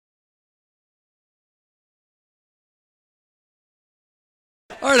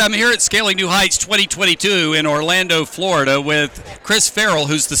All right, I'm here at Scaling New Heights 2022 in Orlando, Florida with Chris Farrell,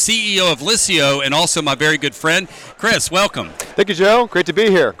 who's the CEO of Liscio and also my very good friend. Chris, welcome. Thank you, Joe. Great to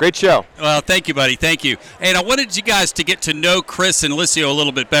be here. Great show. Well, thank you, buddy. Thank you. And I wanted you guys to get to know Chris and Liscio a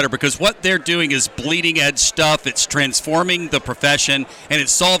little bit better because what they're doing is bleeding edge stuff. It's transforming the profession, and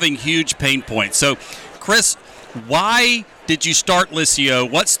it's solving huge pain points. So, Chris, why did you start Liscio?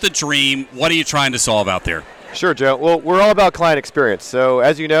 What's the dream? What are you trying to solve out there? Sure, Joe. Well, we're all about client experience. So,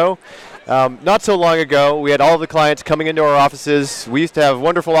 as you know, not so long ago, we had all the clients coming into our offices. We used to have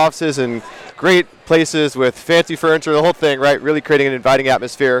wonderful offices and great places with fancy furniture, the whole thing, right? Really creating an inviting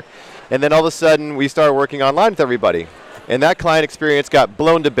atmosphere. And then all of a sudden, we started working online with everybody. And that client experience got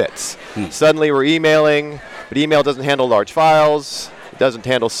blown to bits. Suddenly, we're emailing, but email doesn't handle large files. It doesn't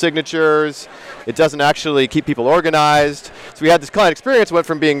handle signatures. It doesn't actually keep people organized. So we had this client experience went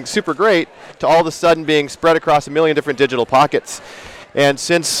from being super great to all of a sudden being spread across a million different digital pockets. And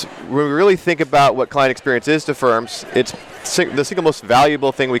since we really think about what client experience is to firms, it's the single most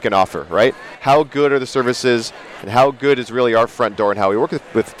valuable thing we can offer, right? How good are the services and how good is really our front door and how we work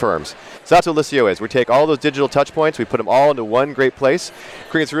with firms. So that's what Liscio is. We take all those digital touch points, we put them all into one great place,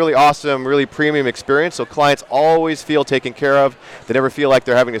 creates a really awesome, really premium experience so clients always feel taken care of. They never feel like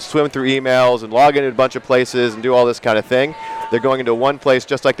they're having to swim through emails and log into a bunch of places and do all this kind of thing. They're going into one place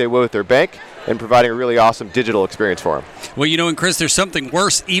just like they would with their bank and providing a really awesome digital experience for them. Well, you know, and Chris, there's something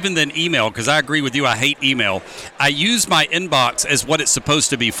worse even than email, because I agree with you, I hate email. I use my inbox as what it's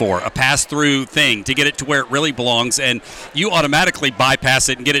supposed to be for, a pass-through thing to get it to where it really belongs, and you automatically bypass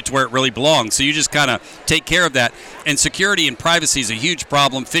it and get it to where it really belongs. So you just kind of take care of that. And security and privacy is a huge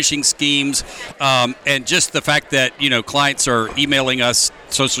problem, phishing schemes, and just the fact that, you know, clients are emailing us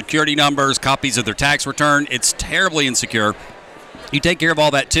social security numbers, copies of their tax return. It's terribly insecure. You take care of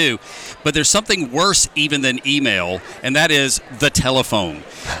all that too. But there's something worse even than email, and that is the telephone.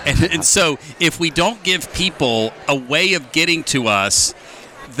 And so if we don't give people a way of getting to us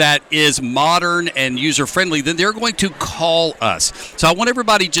that is modern and user-friendly, then they're going to call us. So I want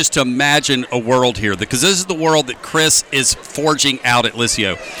everybody just to imagine a world here, because this is the world that Chris is forging out at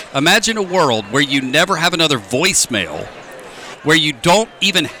Liscio. Imagine a world where you never have another voicemail, where you don't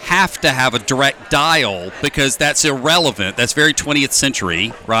even have to have a direct dial because that's irrelevant. That's very 20th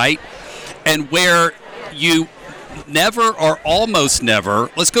century, right? And where you never or almost never,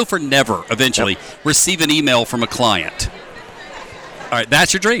 let's go for never eventually, receive an email from a client. All right,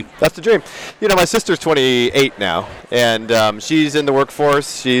 that's your dream. That's the dream. You know, my sister's 28 now, and she's in the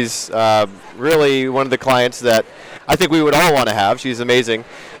workforce. She's really one of the clients that I think we would all want to have. She's amazing.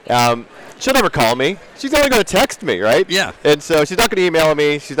 She'll never call me. She's only going to text me, right? Yeah. And so she's not going to email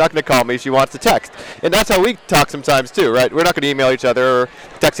me. She's not going to call me. She wants to text. And that's how we talk sometimes too, right? We're not going to email each other.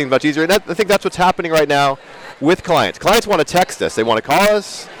 Texting is much easier. And I think that's what's happening right now with clients. Clients want to text us. They want to call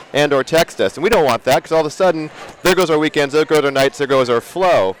us and or text us. And we don't want that because all of a sudden, there goes our weekends, there goes our nights, there goes our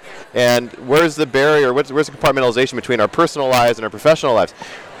flow. And where's the barrier? Where's the compartmentalization between our personal lives and our professional lives?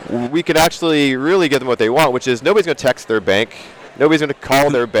 We can actually really give them what they want, which is nobody's going to text their bank. Nobody's going to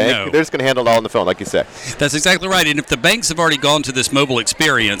call their bank. No. They're just going to handle it all on the phone, like you said. That's exactly right. And if the banks have already gone to this mobile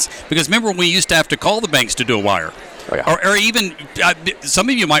experience, because remember when we used to have to call the banks to do a wire. Oh, yeah. Or even, some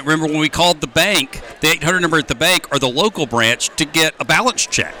of you might remember when we called the bank, the 800 number at the bank or the local branch to get a balance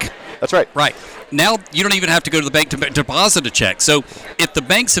check. That's right. Right. Now you don't even have to go to the bank to deposit a check. So if the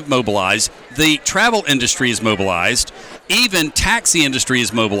banks have mobilized, the travel industry is mobilized, even taxi industry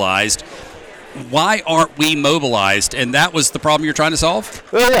is mobilized. Why aren't we mobilized? And that was the problem you're trying to solve?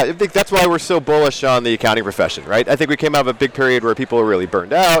 Well, yeah, I think that's why we're so bullish on the accounting profession, right? I think we came out of a big period where people are really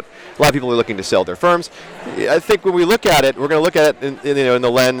burned out. A lot of people are looking to sell their firms. I think when we look at it, we're going to look at it in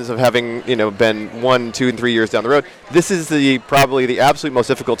the lens of having been 1, 2, and 3 years down the road. This is probably the absolute most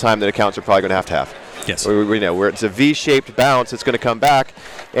difficult time that accountants are probably going to have. Yes. We know where it's a V-shaped bounce. It's going to come back,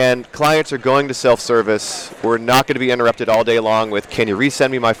 and clients are going to self-service. We're not going to be interrupted all day long with, can you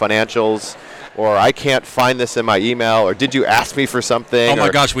resend me my financials? Or I can't find this in my email, or did you ask me for something? Oh my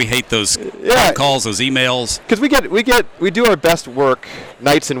gosh, we hate those calls, those emails. Because we do our best work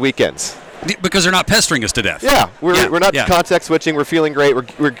nights and weekends. Because they're not pestering us to death. Yeah, we're not context switching. We're feeling great.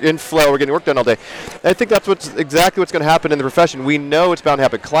 We're in flow. We're getting work done all day. And I think that's exactly what's going to happen in the profession. We know it's bound to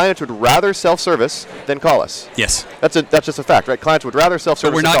happen. Clients would rather self-service than call us. Yes. That's just a fact, right? Clients would rather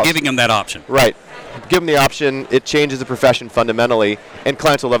self-service. But we're not giving them that option. Right. Give them the option. It changes the profession fundamentally, and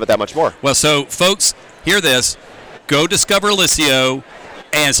clients will love it that much more. Well, so folks, hear this. Go discover Liscio,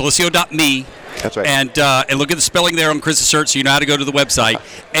 and it's Liscio.me. That's right. And look at the spelling there on Chris's shirt so you know how to go to the website.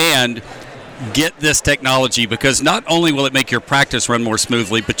 And get this technology, because not only will it make your practice run more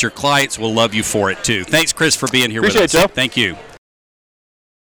smoothly, but your clients will love you for it too. Thanks, Chris, for being here with us. Appreciate it, Joe. Thank you.